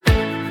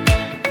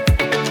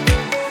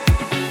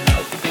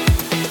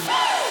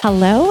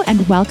Hello,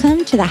 and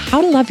welcome to the How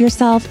to Love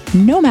Yourself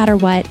No Matter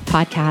What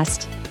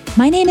podcast.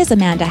 My name is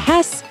Amanda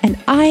Hess, and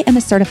I am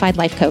a certified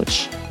life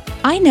coach.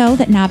 I know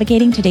that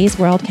navigating today's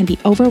world can be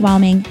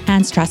overwhelming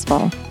and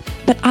stressful,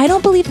 but I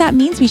don't believe that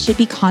means we should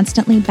be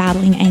constantly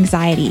battling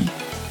anxiety.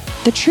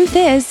 The truth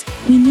is,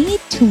 we need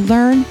to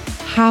learn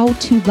how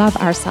to love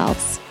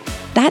ourselves.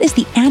 That is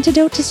the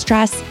antidote to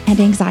stress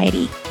and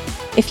anxiety.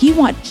 If you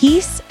want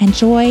peace and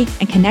joy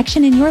and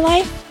connection in your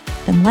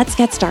life, then let's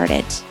get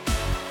started.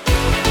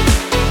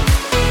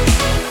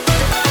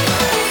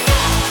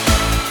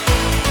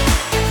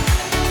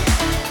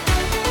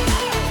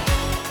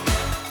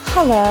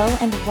 Hello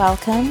and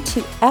welcome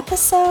to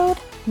episode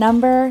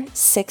number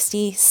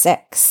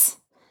 66.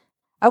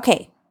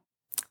 Okay,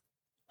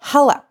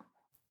 hello.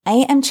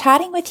 I am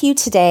chatting with you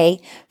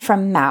today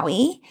from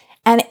Maui,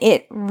 and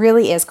it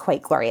really is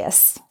quite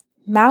glorious.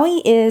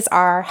 Maui is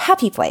our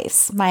happy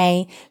place.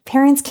 My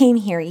parents came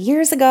here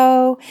years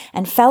ago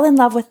and fell in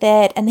love with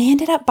it, and they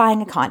ended up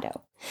buying a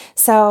condo.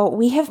 So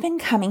we have been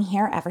coming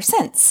here ever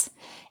since.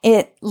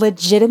 It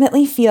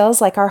legitimately feels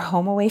like our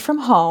home away from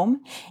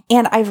home,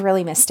 and I've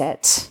really missed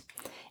it.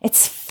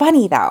 It's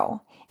funny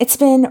though. It's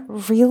been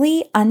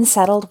really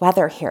unsettled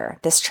weather here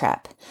this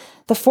trip.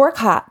 The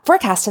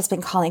forecast has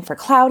been calling for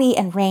cloudy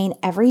and rain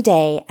every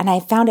day, and I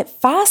found it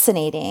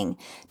fascinating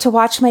to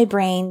watch my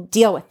brain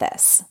deal with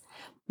this.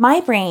 My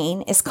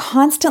brain is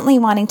constantly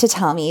wanting to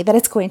tell me that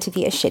it's going to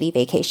be a shitty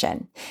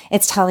vacation.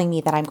 It's telling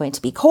me that I'm going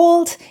to be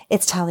cold.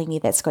 It's telling me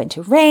that it's going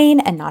to rain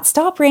and not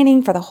stop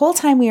raining for the whole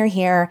time we are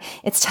here.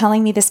 It's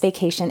telling me this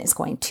vacation is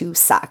going to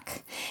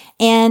suck.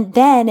 And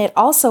then it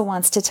also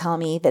wants to tell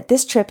me that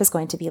this trip is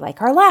going to be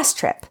like our last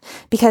trip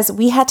because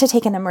we had to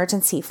take an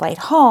emergency flight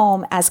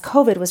home as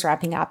COVID was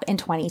wrapping up in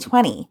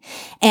 2020.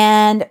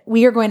 And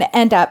we are going to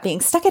end up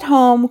being stuck at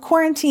home,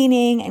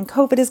 quarantining, and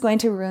COVID is going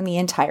to ruin the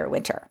entire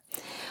winter.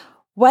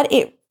 What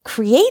it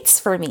creates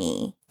for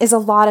me is a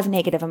lot of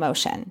negative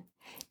emotion,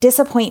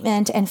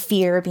 disappointment and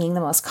fear being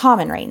the most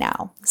common right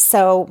now.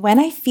 So when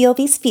I feel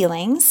these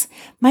feelings,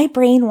 my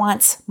brain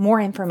wants more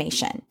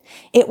information.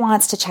 It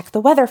wants to check the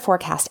weather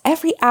forecast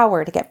every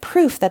hour to get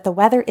proof that the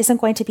weather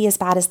isn't going to be as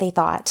bad as they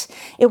thought.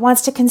 It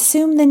wants to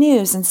consume the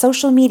news and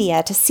social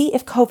media to see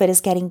if COVID is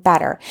getting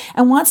better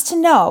and wants to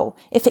know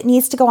if it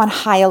needs to go on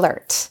high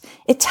alert.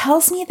 It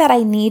tells me that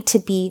I need to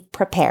be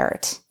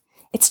prepared.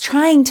 It's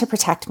trying to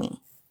protect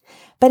me.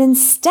 But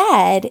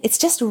instead, it's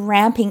just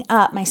ramping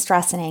up my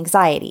stress and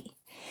anxiety.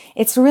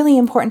 It's really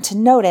important to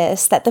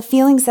notice that the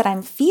feelings that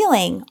I'm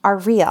feeling are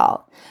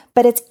real,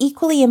 but it's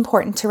equally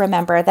important to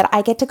remember that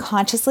I get to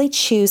consciously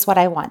choose what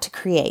I want to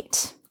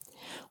create.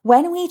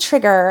 When we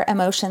trigger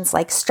emotions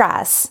like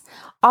stress,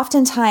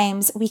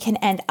 oftentimes we can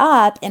end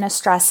up in a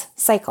stress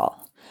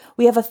cycle.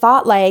 We have a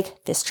thought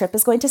like, this trip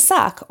is going to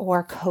suck,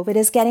 or COVID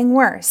is getting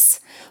worse,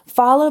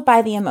 followed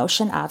by the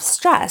emotion of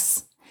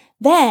stress.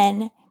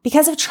 Then,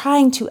 because of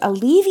trying to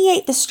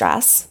alleviate the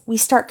stress, we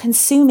start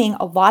consuming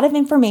a lot of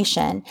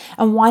information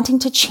and wanting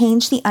to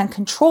change the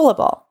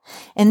uncontrollable.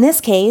 In this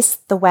case,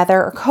 the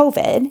weather or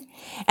COVID.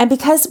 And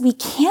because we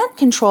can't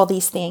control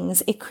these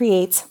things, it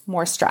creates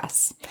more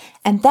stress.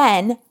 And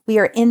then we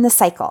are in the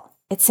cycle.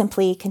 It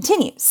simply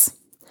continues.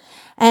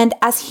 And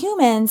as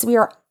humans, we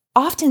are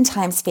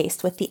oftentimes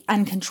faced with the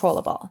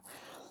uncontrollable,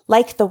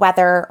 like the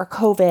weather or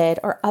COVID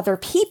or other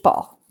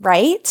people,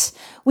 right?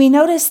 We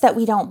notice that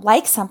we don't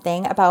like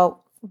something about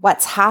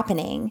what's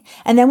happening,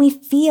 and then we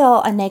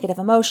feel a negative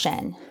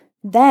emotion.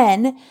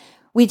 Then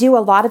we do a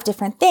lot of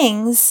different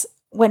things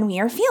when we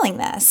are feeling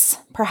this,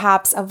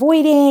 perhaps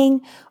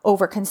avoiding,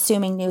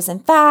 over-consuming news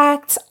and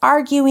facts,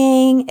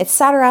 arguing,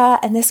 etc.,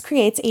 and this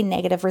creates a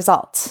negative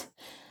result.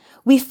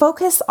 We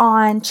focus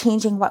on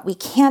changing what we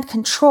can't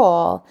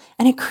control,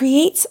 and it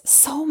creates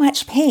so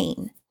much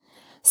pain.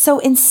 So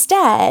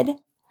instead,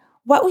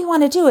 what we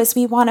want to do is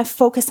we want to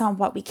focus on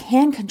what we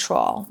can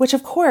control, which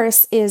of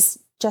course is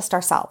just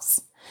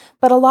ourselves.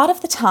 But a lot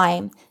of the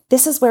time,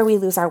 this is where we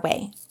lose our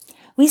way.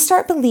 We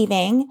start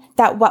believing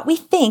that what we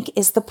think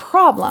is the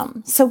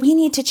problem, so we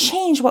need to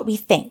change what we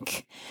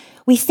think.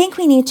 We think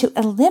we need to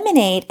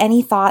eliminate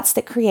any thoughts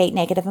that create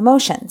negative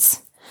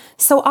emotions.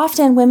 So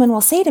often women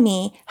will say to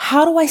me,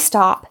 how do I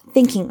stop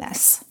thinking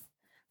this?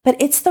 But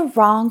it's the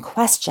wrong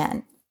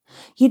question.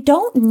 You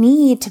don't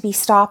need to be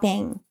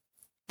stopping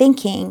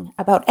thinking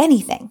about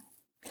anything.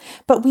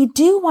 But we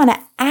do want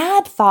to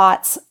add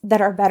thoughts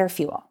that are better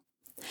fuel.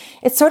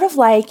 It's sort of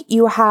like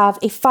you have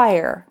a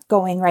fire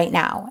going right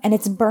now and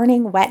it's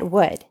burning wet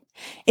wood.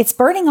 It's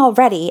burning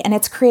already and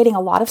it's creating a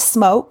lot of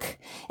smoke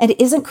and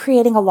it isn't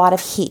creating a lot of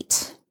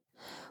heat.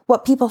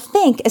 What people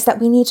think is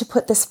that we need to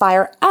put this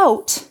fire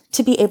out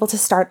to be able to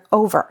start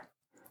over,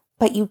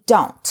 but you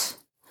don't.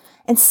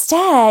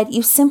 Instead,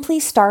 you simply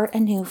start a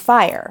new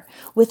fire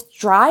with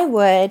dry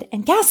wood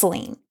and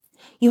gasoline.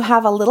 You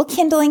have a little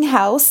kindling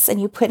house and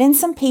you put in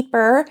some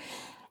paper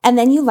and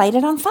then you light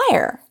it on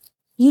fire.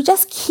 You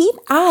just keep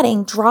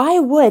adding dry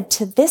wood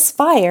to this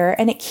fire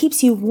and it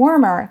keeps you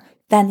warmer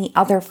than the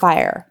other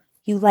fire.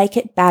 You like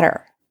it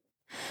better.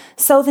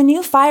 So the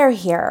new fire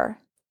here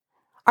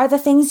are the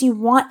things you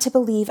want to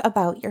believe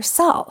about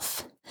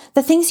yourself,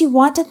 the things you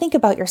want to think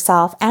about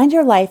yourself and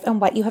your life and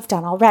what you have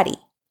done already.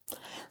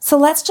 So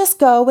let's just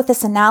go with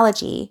this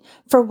analogy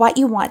for what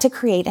you want to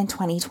create in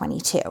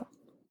 2022.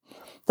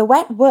 The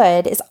wet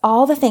wood is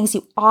all the things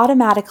you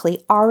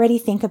automatically already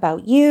think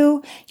about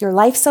you, your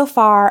life so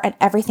far, and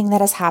everything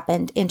that has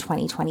happened in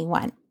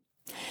 2021.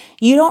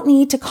 You don't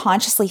need to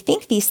consciously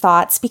think these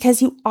thoughts because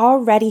you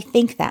already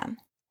think them.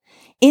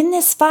 In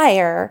this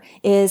fire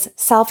is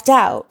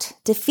self-doubt,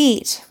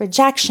 defeat,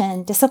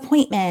 rejection,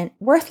 disappointment,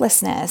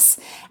 worthlessness,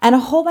 and a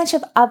whole bunch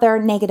of other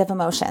negative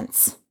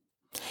emotions.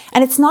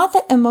 And it's not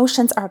that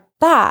emotions are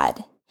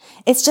bad.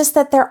 It's just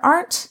that they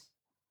aren't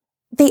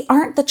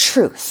the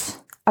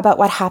truth about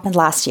what happened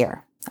last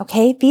year.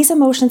 Okay? These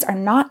emotions are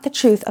not the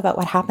truth about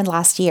what happened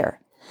last year.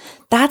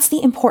 That's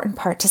the important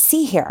part to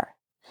see here.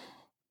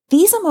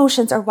 These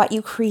emotions are what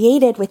you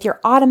created with your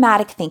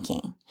automatic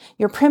thinking.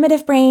 Your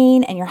primitive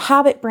brain and your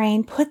habit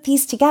brain put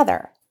these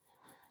together.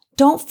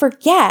 Don't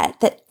forget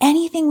that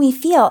anything we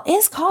feel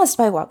is caused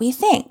by what we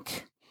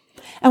think.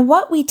 And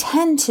what we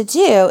tend to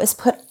do is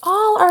put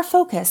all our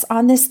focus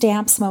on this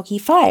damp, smoky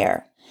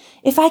fire.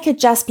 If I could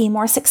just be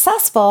more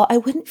successful, I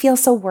wouldn't feel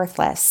so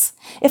worthless.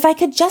 If I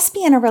could just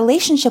be in a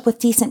relationship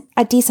with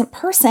a decent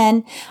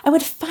person, I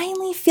would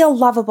finally feel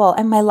lovable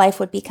and my life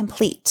would be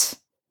complete.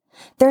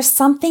 There's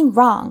something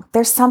wrong.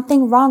 There's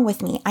something wrong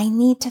with me. I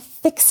need to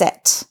fix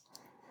it.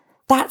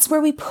 That's where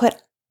we put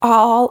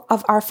all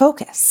of our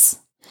focus.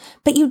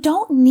 But you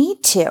don't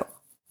need to.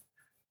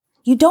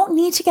 You don't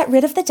need to get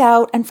rid of the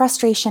doubt and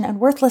frustration and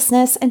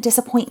worthlessness and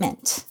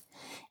disappointment.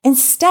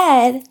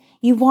 Instead,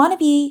 you want to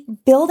be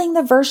building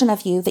the version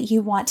of you that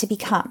you want to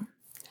become.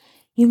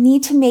 You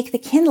need to make the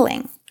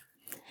kindling.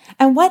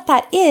 And what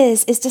that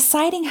is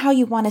deciding how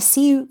you want to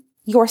see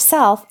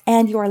yourself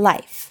and your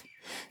life.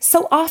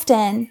 So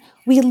often,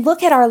 we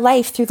look at our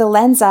life through the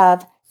lens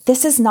of,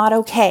 this is not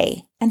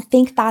okay, and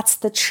think that's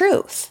the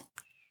truth.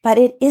 But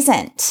it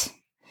isn't.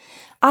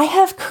 I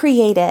have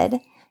created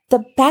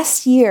the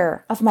best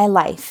year of my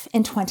life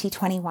in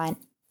 2021.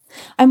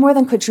 I more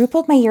than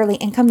quadrupled my yearly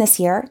income this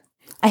year.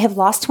 I have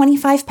lost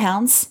 25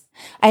 pounds.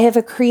 I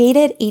have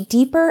created a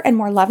deeper and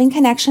more loving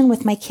connection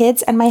with my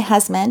kids and my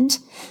husband.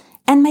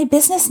 And my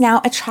business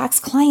now attracts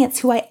clients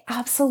who I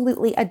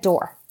absolutely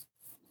adore.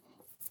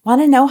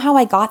 Want to know how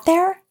I got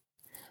there?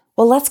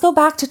 Well, let's go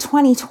back to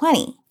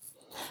 2020.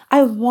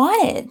 I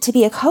wanted to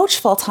be a coach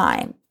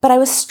full-time, but I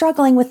was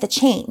struggling with the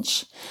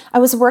change. I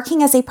was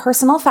working as a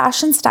personal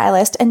fashion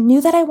stylist and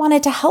knew that I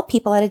wanted to help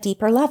people at a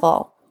deeper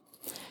level.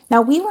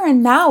 Now, we were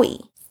in Maui,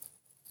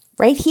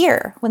 right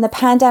here, when the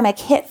pandemic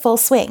hit full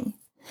swing.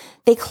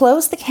 They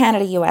closed the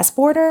Canada-US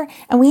border,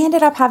 and we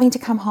ended up having to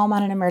come home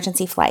on an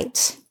emergency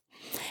flight.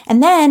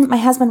 And then my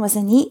husband was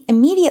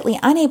immediately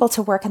unable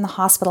to work in the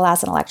hospital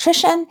as an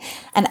electrician,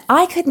 and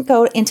I couldn't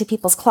go into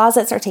people's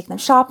closets or take them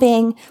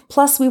shopping.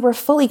 Plus, we were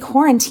fully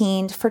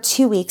quarantined for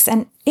 2 weeks,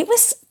 and it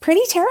was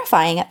pretty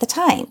terrifying at the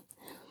time.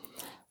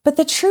 But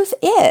the truth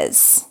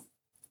is,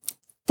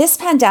 this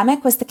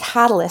pandemic was the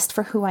catalyst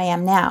for who I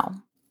am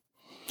now.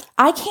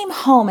 I came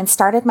home and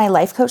started my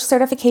life coach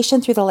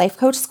certification through the Life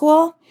Coach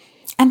School,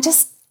 and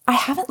I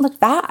haven't looked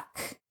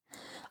back.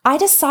 I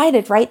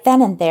decided right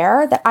then and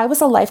there that I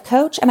was a life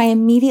coach, and I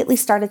immediately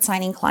started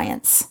signing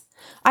clients.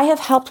 I have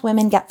helped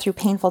women get through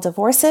painful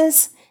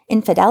divorces,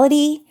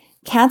 infidelity,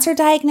 cancer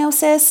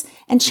diagnosis,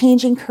 and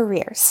changing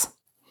careers.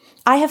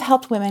 I have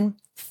helped women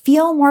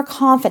feel more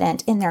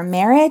confident in their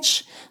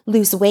marriage,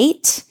 lose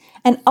weight,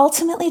 and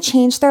ultimately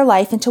change their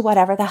life into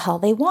whatever the hell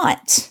they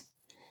want.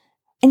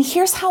 And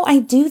here's how I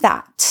do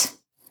that.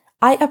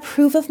 I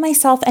approve of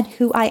myself and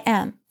who I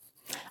am.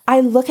 I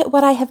look at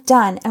what I have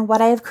done and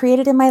what I have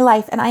created in my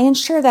life, and I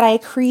ensure that I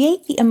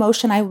create the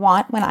emotion I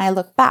want when I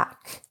look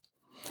back.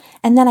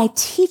 And then I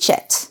teach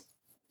it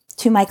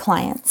to my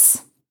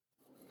clients.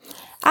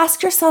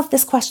 Ask yourself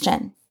this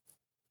question.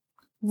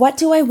 What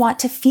do I want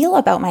to feel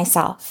about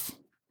myself?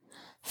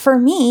 For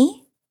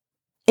me,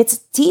 it's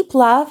deep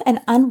love and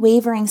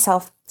unwavering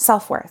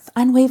self-worth.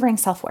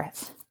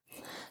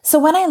 So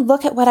when I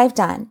look at what I've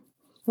done,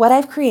 what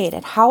I've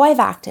created, how I've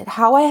acted,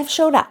 how I have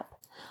showed up,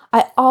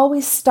 I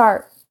always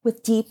start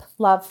with deep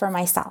love for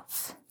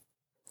myself.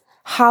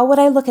 How would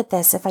I look at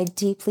this if I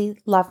deeply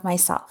loved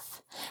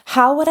myself?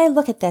 How would I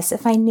look at this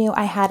if I knew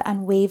I had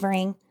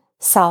unwavering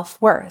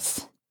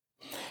self-worth?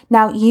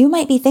 Now, you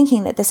might be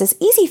thinking that this is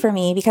easy for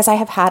me because I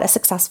have had a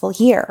successful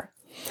year.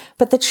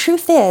 But the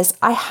truth is,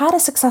 I had a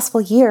successful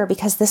year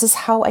because this is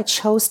how I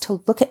chose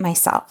to look at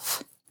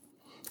myself.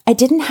 I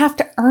didn't have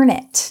to earn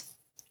it.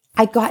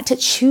 I got to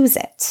choose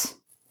it.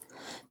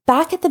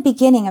 Back at the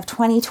beginning of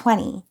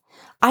 2020,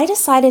 I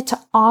decided to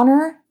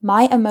honor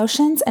my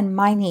emotions and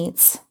my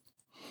needs.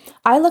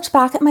 I looked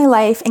back at my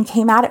life and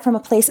came at it from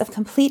a place of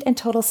complete and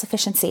total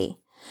sufficiency.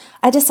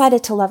 I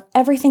decided to love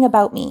everything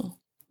about me.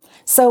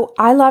 So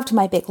I loved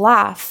my big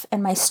laugh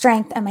and my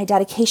strength and my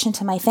dedication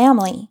to my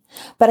family,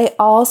 but I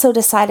also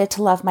decided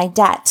to love my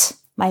debt,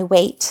 my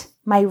weight,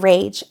 my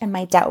rage, and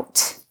my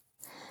doubt.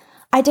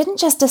 I didn't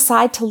just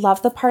decide to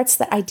love the parts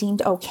that I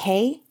deemed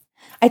okay.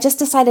 I just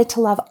decided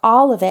to love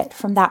all of it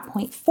from that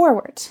point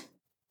forward.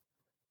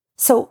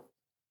 So,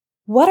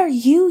 what are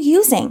you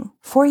using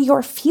for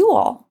your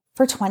fuel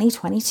for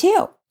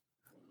 2022?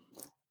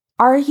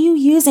 Are you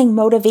using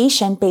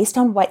motivation based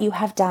on what you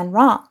have done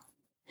wrong?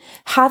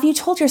 Have you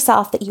told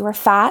yourself that you are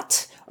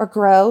fat or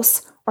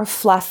gross or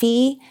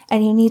fluffy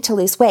and you need to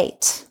lose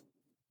weight?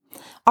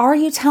 Are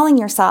you telling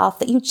yourself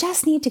that you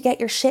just need to get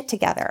your shit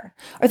together,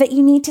 or that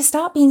you need to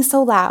stop being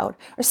so loud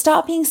or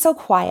stop being so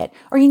quiet,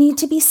 or you need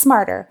to be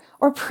smarter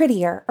or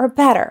prettier or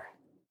better?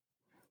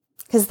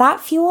 Because that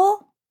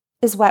fuel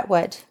is wet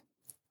wood.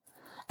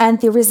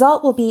 And the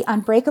result will be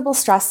unbreakable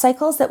stress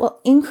cycles that will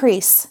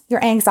increase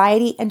your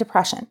anxiety and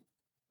depression.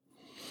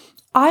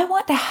 I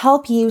want to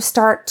help you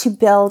start to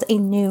build a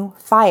new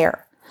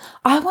fire.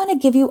 I want to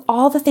give you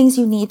all the things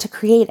you need to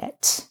create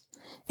it.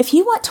 If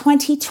you want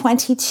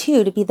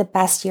 2022 to be the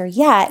best year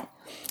yet,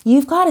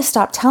 you've got to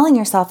stop telling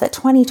yourself that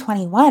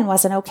 2021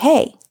 wasn't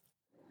okay.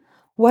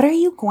 What are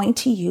you going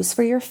to use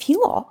for your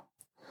fuel?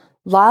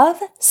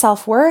 Love,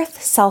 self-worth,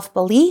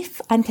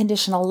 self-belief,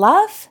 unconditional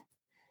love?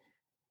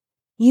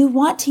 You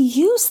want to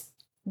use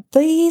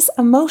these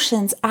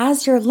emotions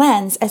as your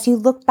lens as you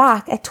look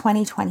back at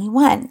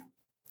 2021.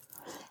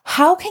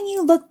 How can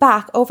you look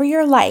back over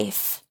your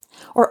life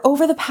or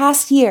over the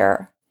past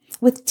year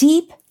with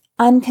deep,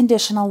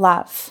 unconditional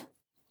love?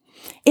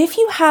 If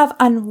you have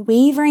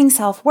unwavering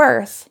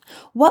self-worth,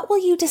 what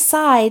will you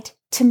decide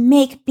to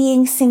make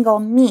being single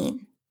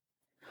mean?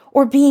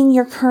 Or being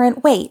your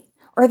current weight,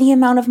 or the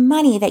amount of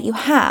money that you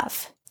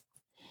have?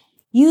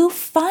 You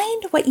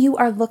find what you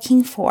are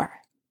looking for.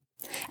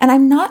 And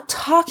I'm not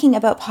talking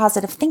about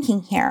positive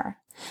thinking here.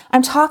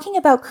 I'm talking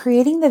about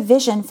creating the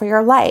vision for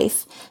your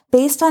life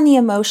based on the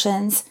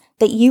emotions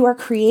that you are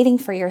creating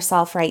for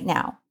yourself right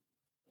now.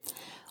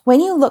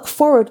 When you look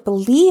forward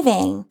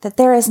believing that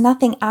there is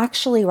nothing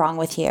actually wrong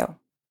with you,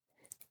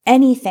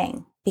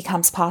 anything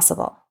becomes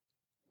possible.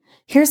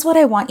 Here's what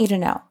I want you to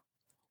know.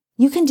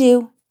 You can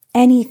do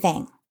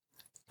anything.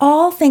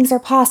 All things are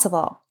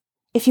possible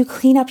if you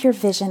clean up your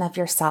vision of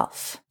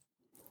yourself.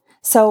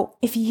 So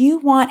if you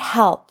want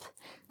help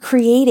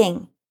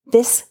creating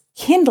this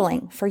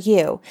kindling for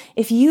you,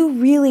 if you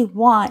really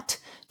want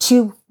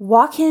to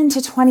walk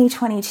into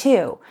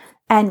 2022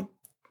 and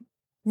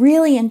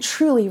really and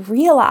truly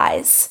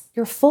realize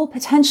your full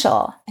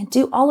potential and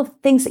do all of the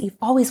things that you've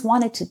always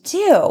wanted to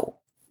do,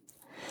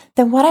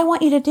 then what I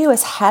want you to do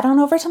is head on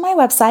over to my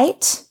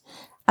website,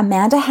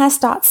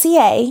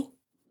 amandahess.ca,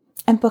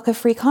 and book a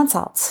free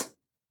consult.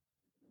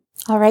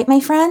 All right, my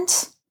friend,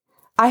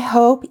 I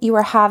hope you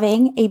are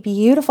having a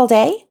beautiful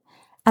day,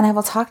 and I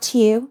will talk to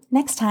you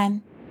next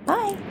time.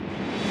 Bye.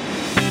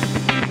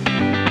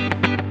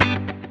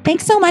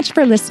 Thanks so much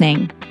for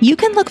listening. You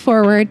can look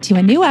forward to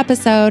a new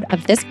episode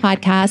of this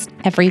podcast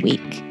every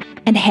week.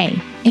 And hey,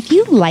 if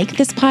you like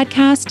this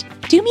podcast,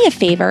 do me a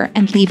favor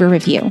and leave a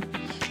review.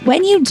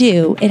 When you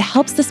do, it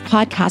helps this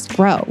podcast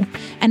grow,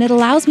 and it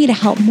allows me to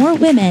help more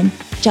women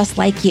just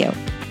like you.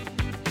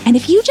 And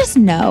if you just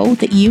know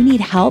that you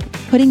need help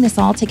putting this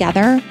all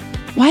together,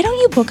 why don't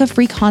you book a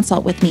free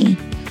consult with me?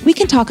 We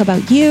can talk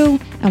about you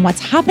and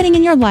what's happening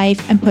in your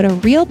life and put a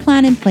real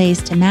plan in place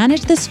to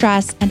manage the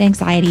stress and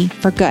anxiety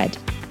for good.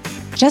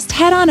 Just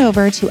head on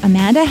over to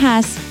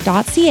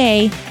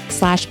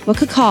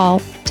amandahess.ca/book a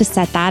call to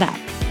set that up.